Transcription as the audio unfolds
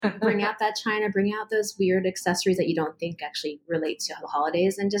bring out that china, bring out those weird accessories that you don't think actually relate to the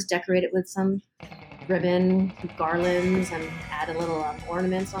holidays, and just decorate it with some ribbon, garlands, and add a little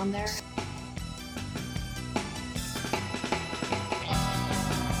ornaments on there.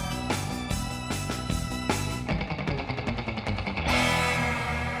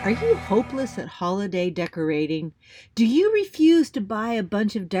 Are you hopeless at holiday decorating? Do you refuse to buy a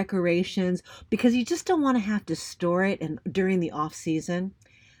bunch of decorations because you just don't want to have to store it during the off season?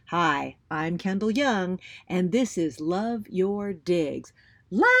 Hi, I'm Kendall Young, and this is Love Your Digs.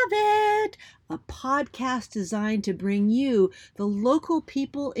 Love it! A podcast designed to bring you the local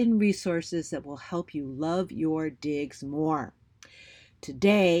people and resources that will help you love your digs more.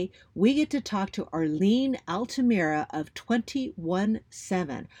 Today, we get to talk to Arlene Altamira of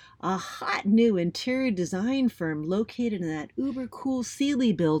 217, a hot new interior design firm located in that uber cool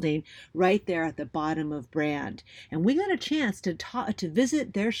Sealy building right there at the bottom of Brand. And we got a chance to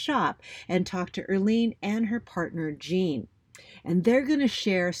visit their shop and talk to Arlene and her partner, Jean. And they're going to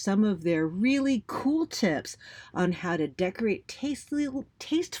share some of their really cool tips on how to decorate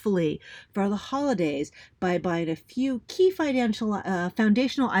tastefully for the holidays by buying a few key foundational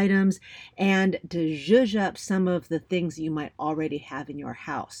items and to zhuzh up some of the things you might already have in your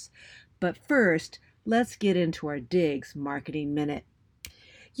house. But first, let's get into our Digs Marketing Minute.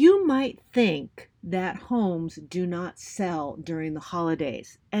 You might think that homes do not sell during the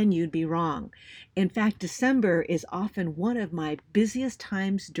holidays, and you'd be wrong. In fact, December is often one of my busiest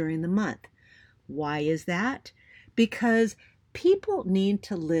times during the month. Why is that? Because people need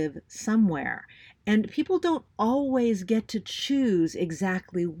to live somewhere, and people don't always get to choose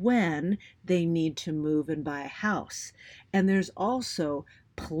exactly when they need to move and buy a house. And there's also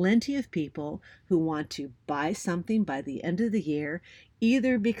plenty of people who want to buy something by the end of the year,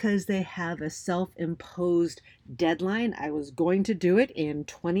 either because they have a self-imposed deadline, I was going to do it in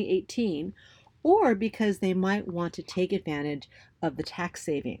 2018, or because they might want to take advantage of the tax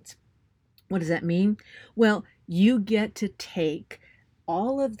savings. What does that mean? Well, you get to take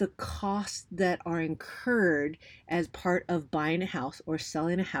all of the costs that are incurred as part of buying a house or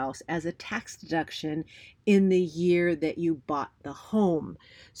selling a house as a tax deduction in the year that you bought the home.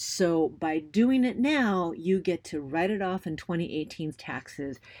 So by doing it now, you get to write it off in 2018's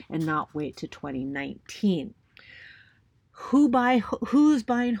taxes and not wait to 2019. Who's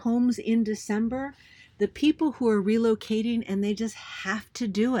buying homes in December? The people who are relocating, and they just have to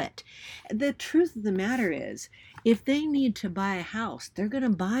do it. The truth of the matter is, if they need to buy a house, they're going to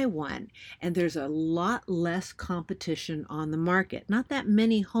buy one, and there's a lot less competition on the market. Not that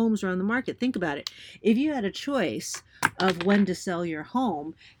many homes are on the market. Think about it. If you had a choice of when to sell your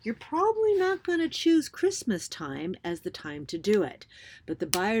home, you're probably not going to choose Christmas time as the time to do it. But the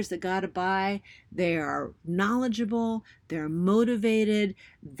buyers that got to buy, they are knowledgeable, they're motivated,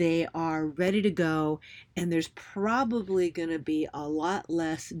 they are ready to go, and there's probably going to be a lot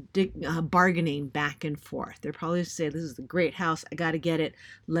less bargaining back and forth. They're probably say, this is a great house, I got to get it,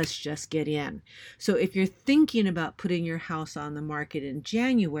 let's just get in. So if you're thinking about putting your house on the market in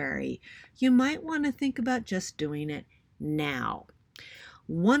January, you might want to think about just doing it now.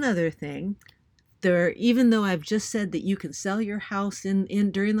 One other thing, even though I've just said that you can sell your house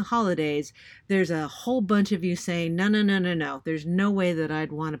in during the holidays, there's a whole bunch of you saying, no. There's no way that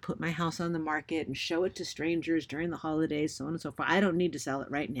I'd want to put my house on the market and show it to strangers during the holidays, so on and so forth. I don't need to sell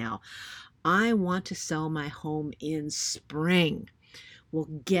it right now. I want to sell my home in spring. Well,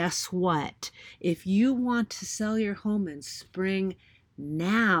 guess what? If you want to sell your home in spring,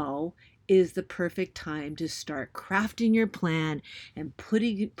 now is the perfect time to start crafting your plan and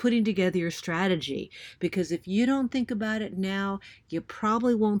putting together your strategy. Because if you don't think about it now, you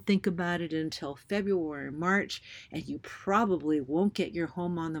probably won't think about it until February or March, and you probably won't get your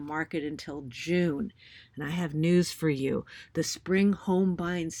home on the market until June. And I have news for you. The spring home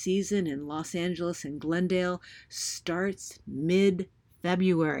buying season in Los Angeles and Glendale starts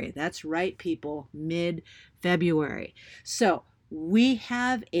mid-February. That's right, people, mid-February. So we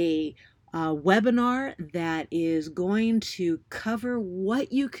have a webinar that is going to cover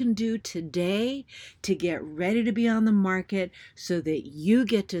what you can do today to get ready to be on the market so that you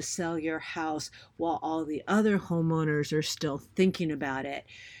get to sell your house while all the other homeowners are still thinking about it.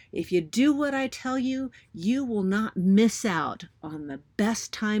 If you do what I tell you, you will not miss out on the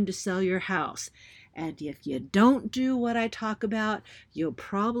best time to sell your house. And if you don't do what I talk about, you'll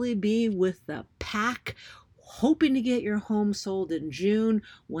probably be with the pack hoping to get your home sold in June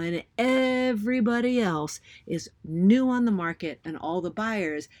when everybody else is new on the market and all the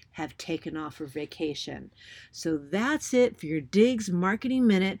buyers have taken off for vacation. So that's it for your Diggs Marketing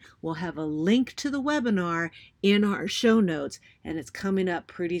Minute. We'll have a link to the webinar in our show notes, and it's coming up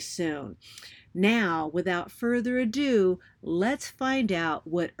pretty soon. Now, without further ado, let's find out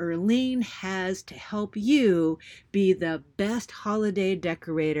what Erlene has to help you be the best holiday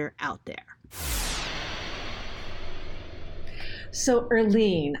decorator out there. So,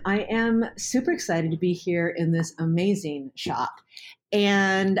 Erlene, I am super excited to be here in this amazing shop.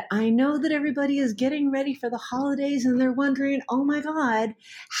 And I know that everybody is getting ready for the holidays and they're wondering, oh my God,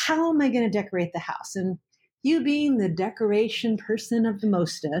 how am I going to decorate the house? And you being the decoration person of the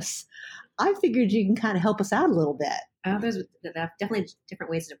mostest, I figured you can kind of help us out a little bit. There's definitely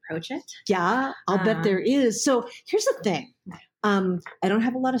different ways to approach it. Yeah, I'll bet there is. So here's the thing. I don't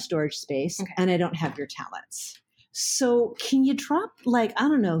have a lot of storage space, and I don't have your talents. So can you drop, like, I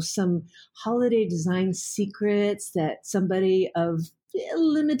don't know, some holiday design secrets that somebody of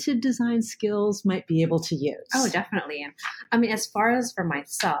limited design skills might be able to use? Oh, definitely. I mean, as far as for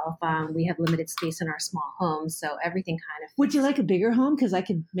myself, we have limited space in our small home, so everything kind of... Would you like a bigger home? Because I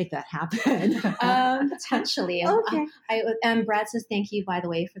could make that happen. Potentially. Okay. Brad says thank you, by the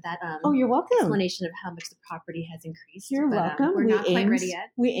way, for that oh, you're welcome. explanation of how much the property has increased. You're welcome. We're not quite ready yet.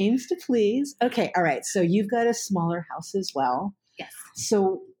 We aims to please. Okay, all right. So you've got a smaller house as well. Yes.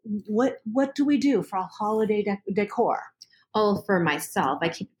 So what do we do for a holiday decor? Oh, for myself, I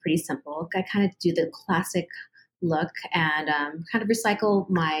keep it pretty simple. I kind of do the classic look and kind of recycle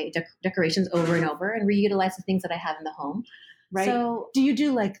my decorations over and over and reutilize the things that I have in the home. Right. So, do you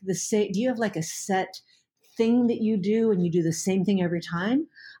do like the same? Do you have like a set thing that you do and you do the same thing every time?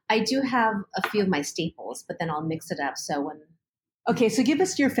 I do have a few of my staples, but then I'll mix it up. So when... Okay, so give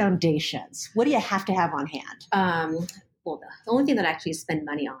us your foundations. What do you have to have on hand? Well, the only thing that I actually spend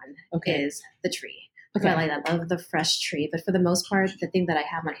money on is the tree. Okay. I love the fresh tree, but for the most part, the thing that I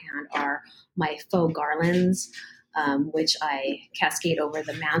have on hand are my faux garlands, which I cascade over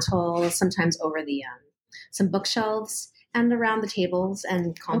the mantle, sometimes over the some bookshelves and around the tables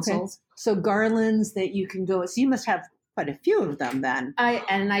and consoles. Okay. So garlands that you can go. So you must have quite a few of them then.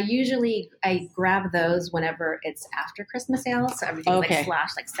 I usually grab those whenever it's after Christmas sales, so everything's like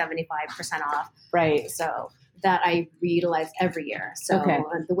slashed like 75% off. Right. So that I reutilize every year. So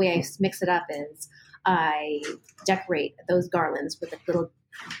the way I mix it up is I decorate those garlands with little,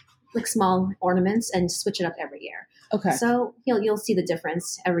 like small ornaments and switch it up every year. Okay. So you'll see the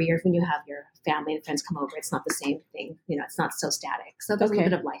difference every year when you have your family and friends come over. It's not the same thing. It's not so static. So there's a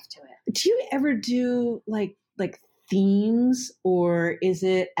little bit of life to it. Do you ever do like themes, or is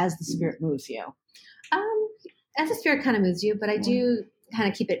it as the spirit moves you? As the spirit kind of moves you, but I do kind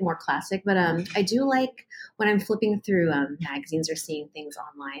of keep it more classic. But I do like when I'm flipping through magazines or seeing things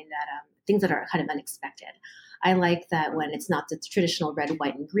online that things that are kind of unexpected. I like that when it's not the traditional red,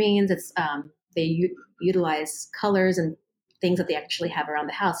 white, and greens. It's they utilize colors and things that they actually have around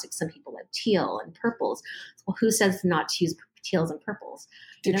the house. Like some people like teal and purples. Well, who says not to use teals and purples?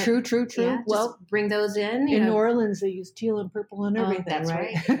 True. Yeah, well, bring those in. New Orleans, they use teal and purple and everything. That's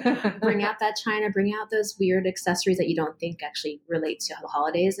right. Bring out that china. Bring out those weird accessories that you don't think actually relate to the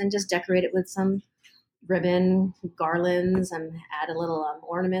holidays, and just decorate it with some ribbon, garlands, and add a little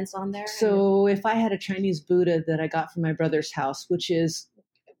ornaments on there. So if I had a Chinese Buddha that I got from my brother's house, which is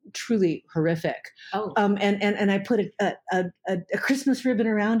truly horrific. And I put a Christmas ribbon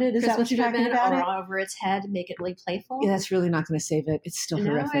around it. Is that what you're talking about? Or over its head, make it really playful. Yeah, that's really not going to save it. It's still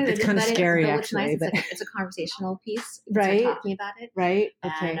horrific. It's kind of scary, actually. Nice. It's a conversational piece. Right. Talking about it. Right.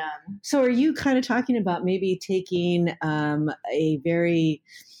 Okay. So are you kind of talking about maybe taking a very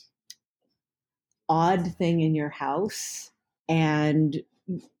odd thing in your house and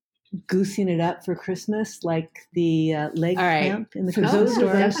goosing it up for Christmas, like the leg clamp in the Christmas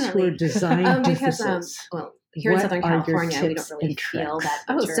stores who are design because here in Southern California, we don't really feel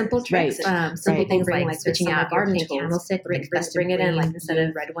that. Simple tricks, simple things like switching out garden candlestick, bring it in, like instead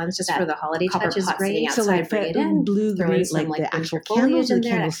of red ones, just for the holiday touch is great. So like blue, green, like the actual candles and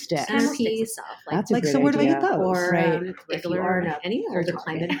candlesticks. Centerpiece, like so. Where do I get those? Or if you are in any older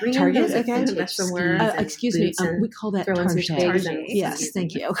climate, bring Target again somewhere. Excuse me, we call that Target. Yes,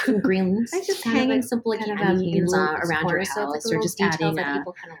 thank you. Greens, just hanging simple kind of beans around your house, or just adding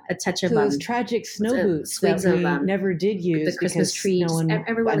a touch of those tragic snow boots that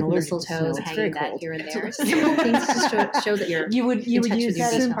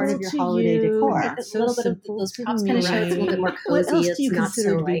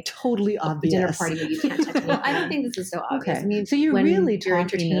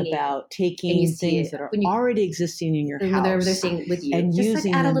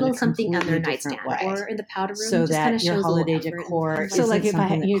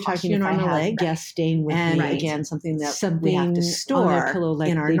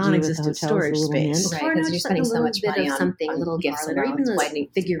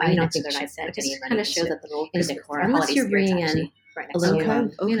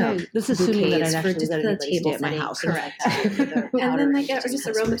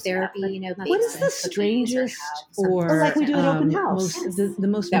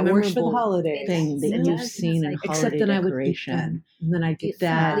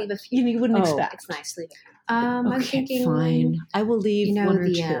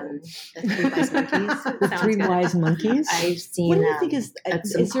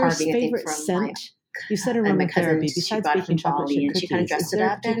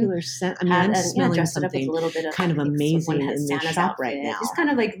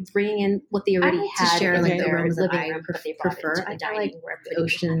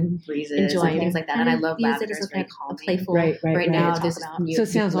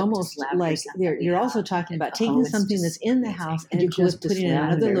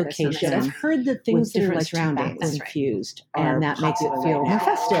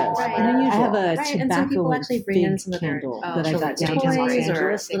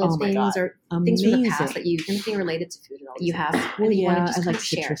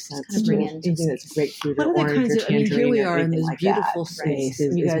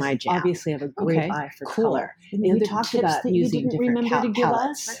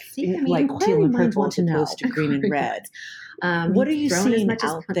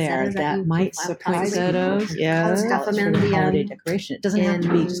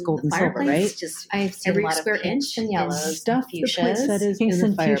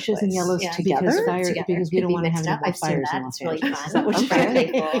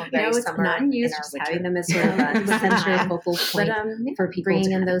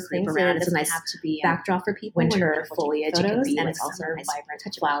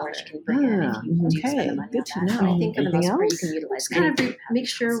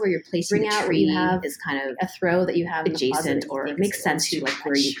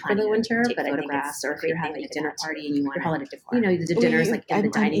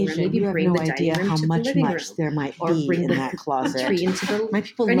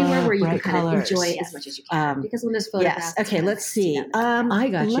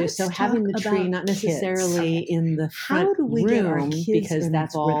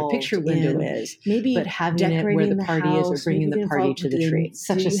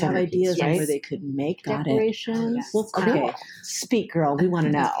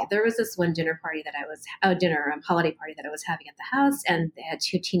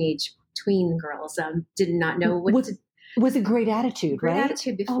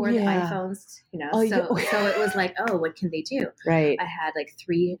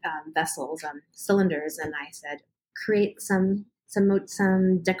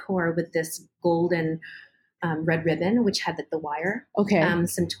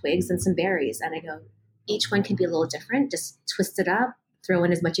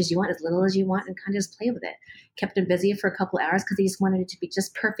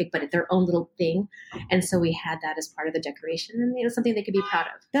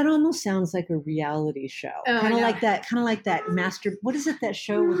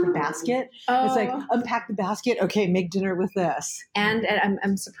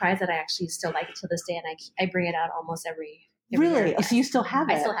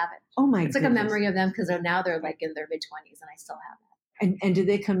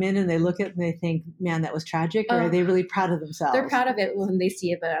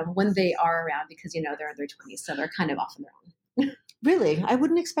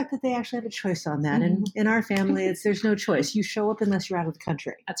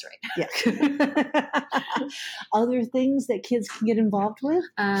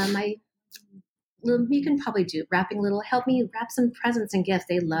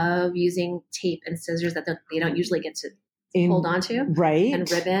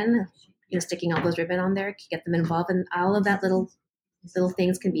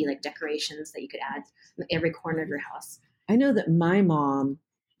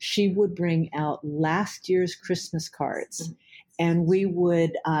year's Christmas cards. and we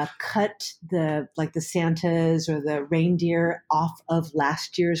would cut the Santas or the reindeer off of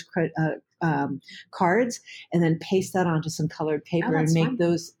last year's cards, and then paste that onto some colored paper and make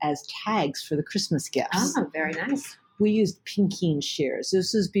those as tags for the Christmas gifts. Oh, very nice. We used Pinkeen shears.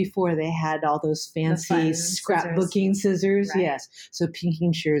 This was before they had all those fancy scrapbooking scissors. Right. Yes. So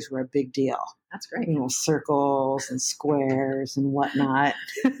Pinkeen shears were a big deal. That's great. Circles and squares and whatnot.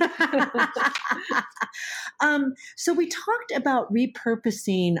 So we talked about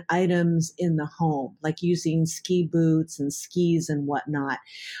repurposing items in the home, like using ski boots and skis and whatnot.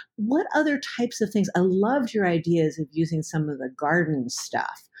 What other types of things? I loved your ideas of using some of the garden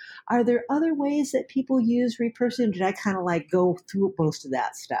stuff. Are there other ways that people use repurposing? Did I kind of go through most of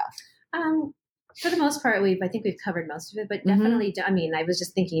that stuff? For the most part, I think we've covered most of it, but definitely, I was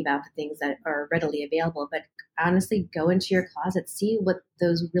just thinking about the things that are readily available, but honestly, go into your closet, see what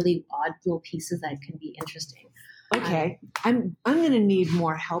those really odd little pieces that can be interesting. Okay. I'm going to need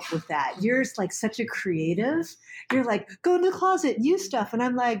more help with that. You're such a creative. You're go into the closet, use stuff. And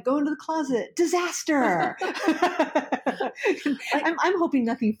I'm go into the closet, disaster. I'm hoping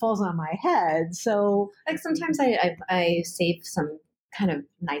nothing falls on my head. So sometimes I save some kind of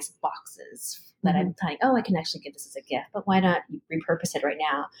nice boxes that I'm thinking, I can actually give this as a gift, but why not repurpose it right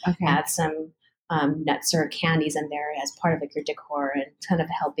now? Okay. Add some nuts or candies in there as part of your decor, and kind of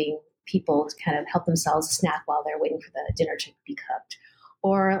helping people kind of help themselves snack while they're waiting for the dinner to be cooked.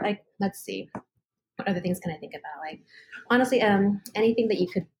 Or let's see, what other things can I think about? Honestly, anything that you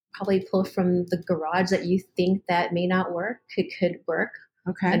could probably pull from the garage that you think that may not work could work.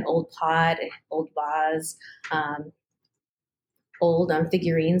 Okay. An old pot, old vase, old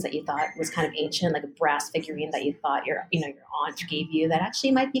figurines that you thought was kind of ancient, like a brass figurine that you thought your aunt gave you, that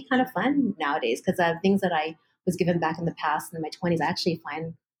actually might be kind of fun nowadays. Because things that I was given back in the past in my 20s, I actually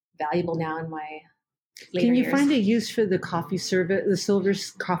find valuable now in my later Can you years. find a use for the coffee service, the silver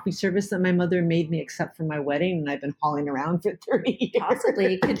coffee service that my mother made me except for my wedding, and I've been hauling around for 30 years?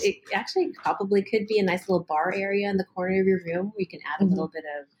 Possibly. It actually probably could be a nice little bar area in the corner of your room where you can add a little bit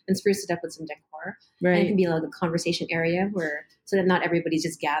of, and spruce it up with some decor. Right. And it can be like a conversation area so that not everybody's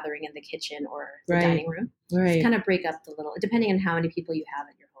just gathering in the kitchen or the dining room. Right. Just kind of break up the little, depending on how many people you have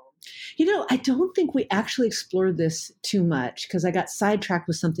at your home. I don't think we actually explored this too much because I got sidetracked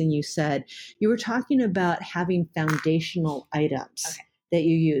with something you said. You were talking about having foundational items that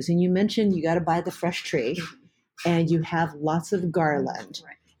you use. And you mentioned you got to buy the fresh tree and you have lots of garland.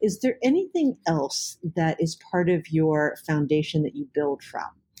 Right. Is there anything else that is part of your foundation that you build from?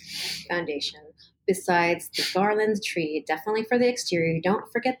 Foundation. Besides the garland, tree, definitely for the exterior.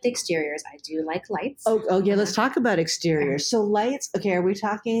 Don't forget the exteriors. I do like lights. Oh yeah, let's talk about exteriors. So lights, okay, are we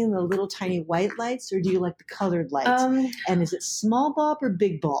talking the little tiny white lights or do you like the colored lights? And is it small bulb or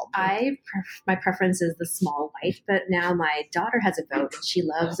big bulb? My preference is the small white, but now my daughter has a vote. She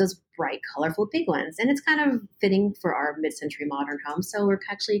loves those bright, colorful big ones. And it's kind of fitting for our mid-century modern home. So we're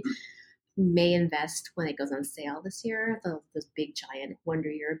actually may invest when it goes on sale this year, those big giant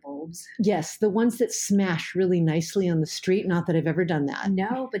Wonder Year bulbs. Yes, the ones that smash really nicely on the street. Not that I've ever done that.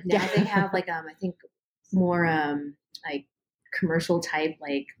 No, but now they have I think more commercial type,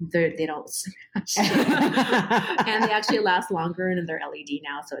 they don't smash. And they actually last longer and they're LED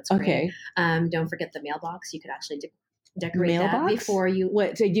now, so it's great. Okay. Don't forget the mailbox. You could actually decorate mailbox? That before you.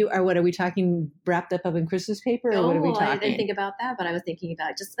 What are we talking? Wrapped up in Christmas paper, or what are we talking? I didn't think about that, but I was thinking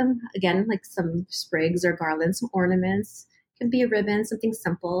about just again some sprigs or garlands, some ornaments. It can be a ribbon, something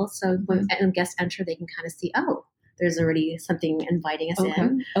simple. So when guests enter, they can kind of see, there's already something inviting us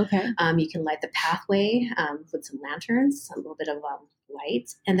in. Okay. You can light the pathway with some lanterns, a little bit of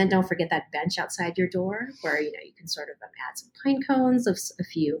light, and then don't forget that bench outside your door where you can sort of add some pine cones, of a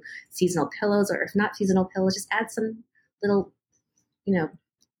few seasonal pillows, or if not seasonal pillows, just add some little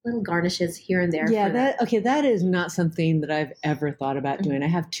garnishes here and there. Yeah, that is not something that I've ever thought about doing. I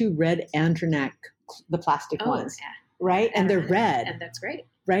have 2 red Andronac, the plastic ones, right? And they're red. And that's great.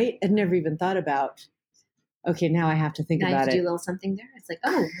 Right? I'd never even thought about, okay, now I have to think about it. Now you do a little something there. It's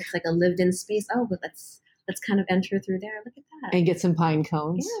it's like a lived-in space. But let's kind of enter through there. Look at that. And get some pine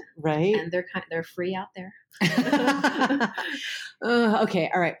cones, right? And they're free out there. Okay,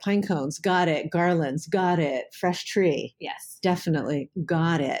 all right, pine cones, got it. Garlands, got it. Fresh tree. Yes. Definitely,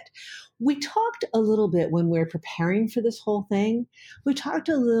 got it. We talked a little bit when we were preparing for this whole thing. We talked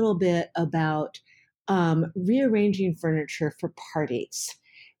a little bit about rearranging furniture for parties.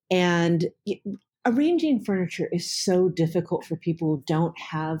 And arranging furniture is so difficult for people who don't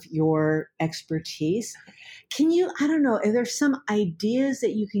have your expertise. Can you, I don't know, are there some ideas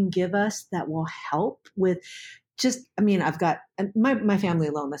that you can give us that will help with I've got my family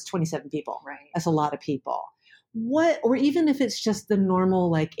alone, that's 27 people. Right. That's a lot of people. or even if it's just the normal,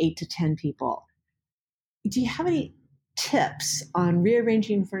 like 8 to 10 people, do you have any tips on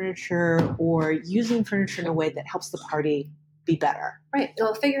rearranging furniture or using furniture in a way that helps the party be better? Right.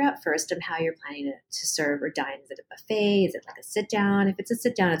 Well, figure out first how you're planning to serve or dine. Is it a buffet? Is it like a sit down? If it's a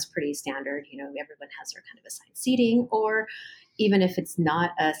sit down, it's pretty standard. Everyone has their kind of assigned seating. Or even if it's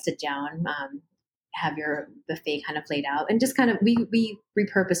not a sit down, have your buffet kind of laid out, and just kind of we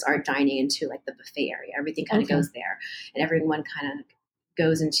repurpose our dining into like the buffet area. Everything kind of goes there, and everyone kind of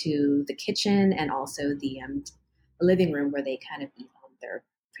goes into the kitchen and also the living room where they kind of eat on their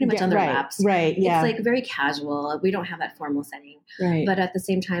pretty much on their laps. Right. Yeah. It's like very casual. We don't have that formal setting. Right. But at the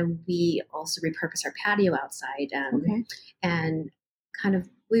same time, we also repurpose our patio outside, and kind of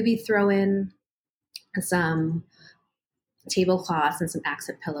maybe throw in some tablecloths and some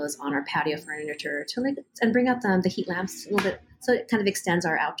accent pillows on our patio furniture and bring up the heat lamps a little bit, so it kind of extends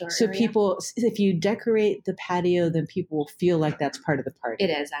our outdoor area. People, if you decorate the patio, then people will feel like that's part of the party. It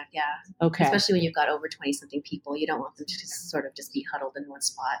is, yeah. Okay. Especially when you've got over 20-something people, you don't want them to just sort of just be huddled in one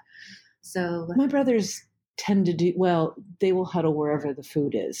spot. So my brothers tend to do well. They will huddle wherever the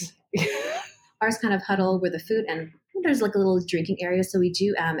food is. Ours kind of huddle where the food, and there's like a little drinking area, so we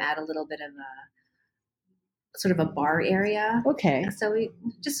do add a little bit of a sort of a bar area. Okay. So we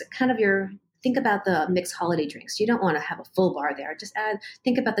just kind of think about the mixed holiday drinks. You don't want to have a full bar there. Just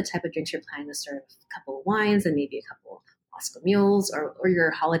think about the type of drinks you're planning to serve, a couple of wines and maybe a couple Moscow mules or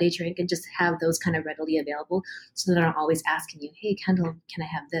your holiday drink, and just have those kind of readily available so they're not always asking you, hey, Kendall, can I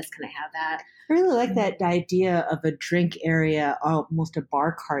have this? Can I have that? I really like that idea of a drink area, almost a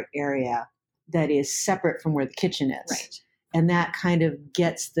bar cart area that is separate from where the kitchen is. Right. And that kind of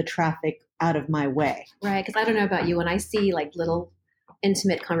gets the traffic out of my way. Right. Because I don't know about you, when I see like little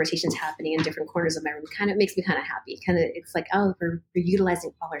intimate conversations happening in different corners of my room, kind of makes me kind of happy. It's like, oh, we're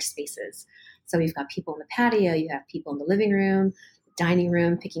utilizing all our spaces. So we've got people in the patio, you have people in the living room, dining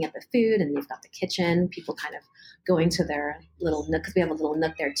room, picking up the food, and you've got the kitchen, people kind of going to their little nook, because we have a little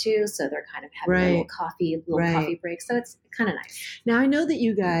nook there too. So they're kind of having a little coffee break. So it's kind of nice. Now, I know that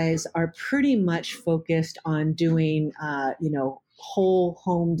you guys are pretty much focused on doing, whole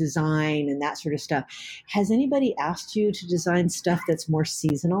home design and that sort of stuff. Has anybody asked you to design stuff that's more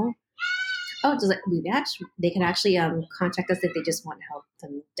seasonal? Oh, they can actually contact us if they just want help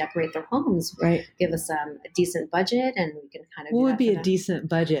them decorate their homes. Right. Give us a decent budget, and we can kind of. What would be a decent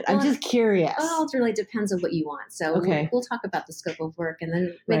budget? I'm just curious. Well, it really depends on what you want. So we'll talk about the scope of work, and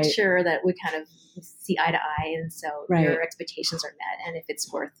then make sure that we kind of see eye to eye, and so your expectations are met, and if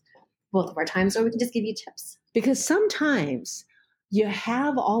it's worth both of our times, or we can just give you tips. Because sometimes you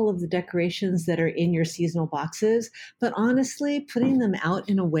have all of the decorations that are in your seasonal boxes, but honestly, putting them out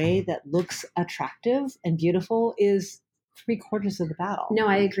in a way that looks attractive and beautiful is 3/4 of the battle. No,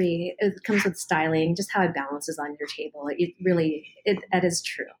 I agree. It comes with styling, just how it balances on your table. That is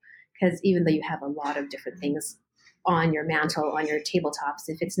true. Because even though you have a lot of different things on your mantle, on your tabletops,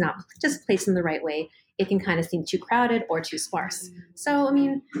 if it's not just placed in the right way, it can kind of seem too crowded or too sparse. So, I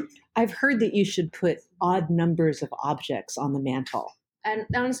mean, I've heard that you should put odd numbers of objects on the mantle. And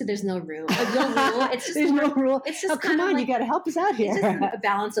honestly, there's no rule. It's just there's no rule. It's just come on, you got to help us out here. It's just a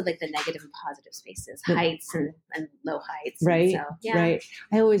balance of like the negative and positive spaces, heights and low heights. Right. So, yeah. Right.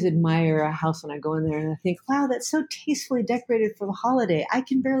 I always admire a house when I go in there and I think, wow, that's so tastefully decorated for the holiday. I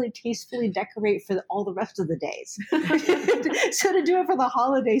can barely tastefully decorate for all the rest of the days. So to do it for the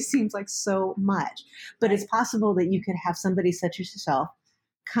holiday seems like so much. But it's possible that you could have somebody such as yourself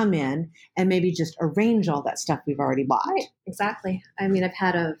come in and maybe just arrange all that stuff we've already bought. Right, exactly. I mean,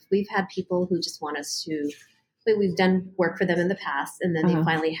 we've had people who just want us to, we've done work for them in the past, and then they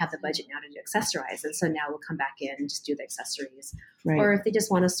finally have the budget now to do accessorize. And so now we'll come back in and just do the accessories. Right. Or if they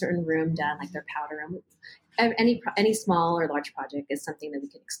just want a certain room done, like their powder room, any small or large project is something that we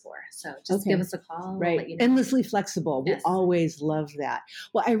can explore. So just give us a call. Right. We'll let you know. Endlessly flexible. Yes. We always love that.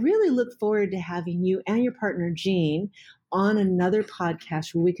 Well, I really look forward to having you and your partner, Jean, on another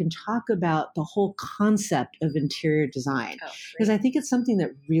podcast where we can talk about the whole concept of interior design. Because I think it's something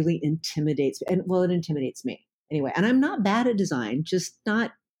that really intimidates me. It intimidates me anyway. And I'm not bad at design, just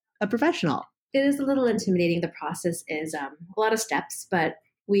not a professional. It is a little intimidating. The process is a lot of steps, but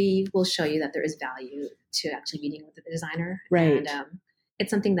we will show you that there is value to actually meeting with the designer. Right. And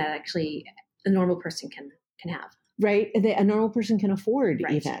it's something that actually a normal person can have. Right. A normal person can afford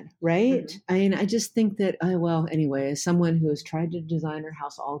even, right? Mm-hmm. I mean, I just think that, anyway, as someone who has tried to design her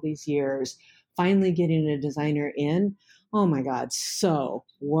house all these years, finally getting a designer in, oh my God, so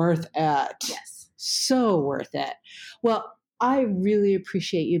worth it. Yes. So worth it. Well, I really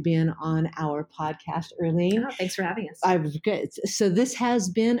appreciate you being on our podcast, Earlene. Oh, thanks for having us. I was good. So this has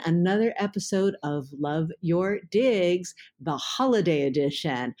been another episode of Love Your Digs, the holiday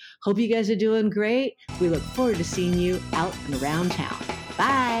edition. Hope you guys are doing great. We look forward to seeing you out and around town.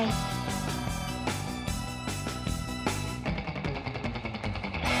 Bye.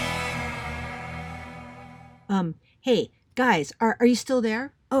 Hey, guys, are you still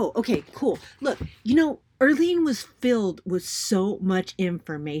there? Oh, okay, cool. Look, Earlene was filled with so much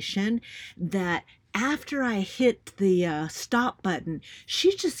information that after I hit the stop button,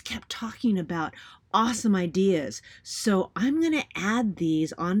 she just kept talking about awesome ideas. So I'm going to add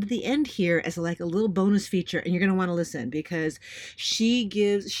these onto the end here as like a little bonus feature, and you're going to want to listen because she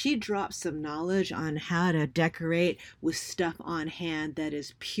drops some knowledge on how to decorate with stuff on hand that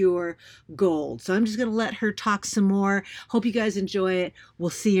is pure gold. So I'm just going to let her talk some more. Hope you guys enjoy it. We'll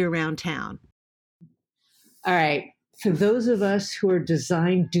see you around town. All right. For those of us who are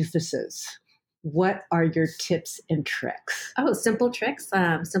design doofuses, what are your tips and tricks? Oh, simple tricks.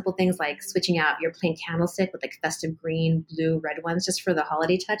 Simple things like switching out your plain candlestick with like festive green, blue, red ones just for the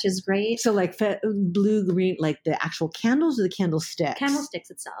holiday touch is great. So like blue, green, like the actual candles or the candlesticks?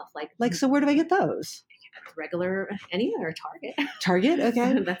 Candlesticks itself. So where do I get those? Regular, anywhere, Target. Target?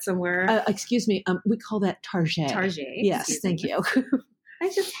 Okay. That's somewhere. Excuse me. We call that Target. Target. Yes, thank you.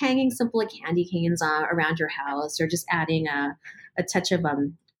 And just hanging simple candy canes around your house, or just adding a touch of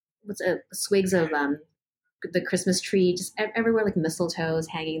swigs of the Christmas tree, just everywhere, like mistletoes,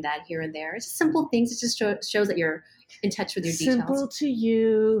 hanging that here and there. It's just simple things. It just shows that you're in touch with your details. Simple to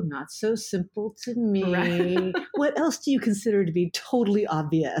you, not so simple to me. Right. What else do you consider to be totally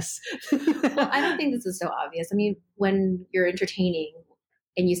obvious? Well, I don't think this is so obvious. I mean, when you're entertaining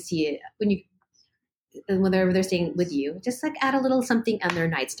and you see it, whenever they're staying with you, just like add a little something on their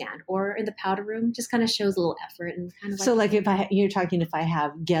nightstand or in the powder room, just kind of shows a little effort and kind of like. So like if I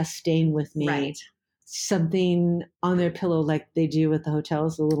have guests staying with me, right. Something on their pillow like they do with the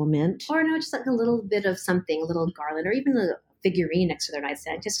hotels, a little mint? Or no, just like a little bit of something, a little garland, or even a figurine next to their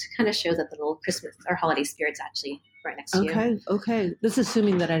nightstand. Just kind of shows that the little Christmas or holiday spirit's actually right next to you. Okay. This is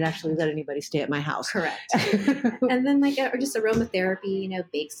assuming that I'd actually let anybody stay at my house. Correct. And then or just aromatherapy,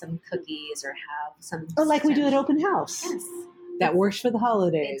 bake some cookies or have some. Oh, like we do at open house. Yes. That works for the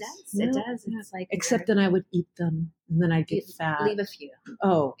holidays. It does. It's like except then I would eat them and then I'd get fat. Leave a few.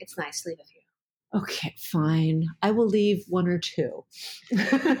 Oh. It's nice to leave a few. Okay, fine. I will leave one or two.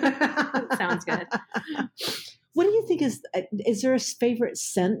 Sounds good. What do you think is there a favorite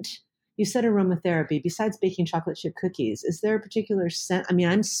scent? You said aromatherapy. Besides baking chocolate chip cookies, is there a particular scent? I mean,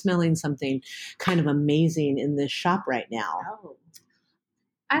 I'm smelling something kind of amazing in this shop right now. Oh.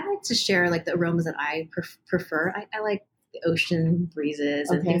 I like to share like the aromas that I prefer. I like the ocean breezes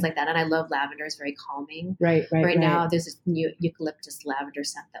and things like that. And I love lavender. It's very calming. Right. Right now, there's this new eucalyptus lavender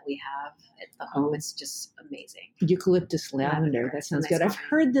scent that we have at the home. It's just amazing. Eucalyptus lavender. That sounds good. I've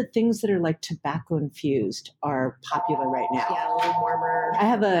heard that things that are like tobacco infused are popular right now. Yeah, a little warmer. I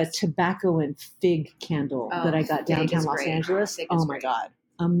have a tobacco and fig candle that I got downtown Los Angeles. Oh my God.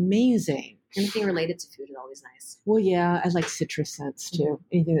 Amazing. Anything related to food is always nice. Well, yeah, I like citrus scents too. Mm-hmm.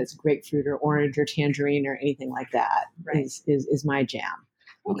 Anything that's grapefruit or orange or tangerine or anything like that is my jam.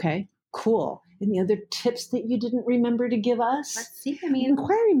 Okay, cool. Any other tips that you didn't remember to give us? Let's see. I mean,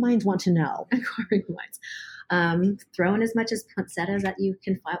 inquiring minds want to know. Inquiring minds. Throw in as much as poinsettias that you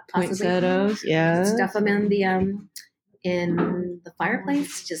can possibly. Poinsettias, yeah. Stuff them in the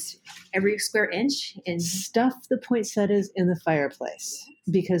fireplace, just every square inch, and stuff the poinsettias in the fireplace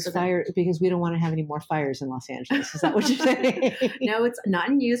because we don't want to have any more fires in Los Angeles. Is that what you're saying? No, it's not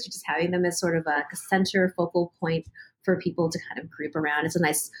in use. You're just having them as sort of a center focal point for people to kind of group around. It's a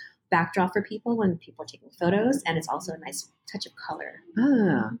nice backdrop for people when people are taking photos, and it's also a nice touch of color.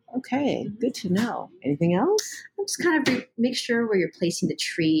 Ah, okay, good to know. Anything else? Just kind of make sure where you're placing the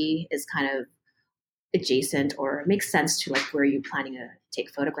tree is kind of adjacent or makes sense to like where you're planning to take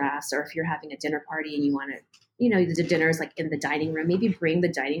photographs, or if you're having a dinner party and you want to, the dinner is like in the dining room, maybe bring the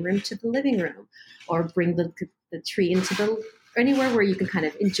dining room to the living room, or bring the tree into anywhere where you can kind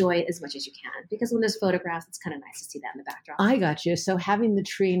of enjoy it as much as you can. Because when there's photographs, it's kind of nice to see that in the backdrop. I got you. So having the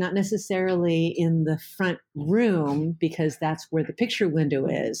tree, not necessarily in the front room because that's where the picture window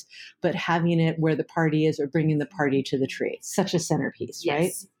is, but having it where the party is or bringing the party to the tree. It's such a centerpiece, right?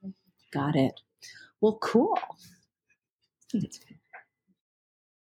 Yes. Got it. Well, cool. I think it's good.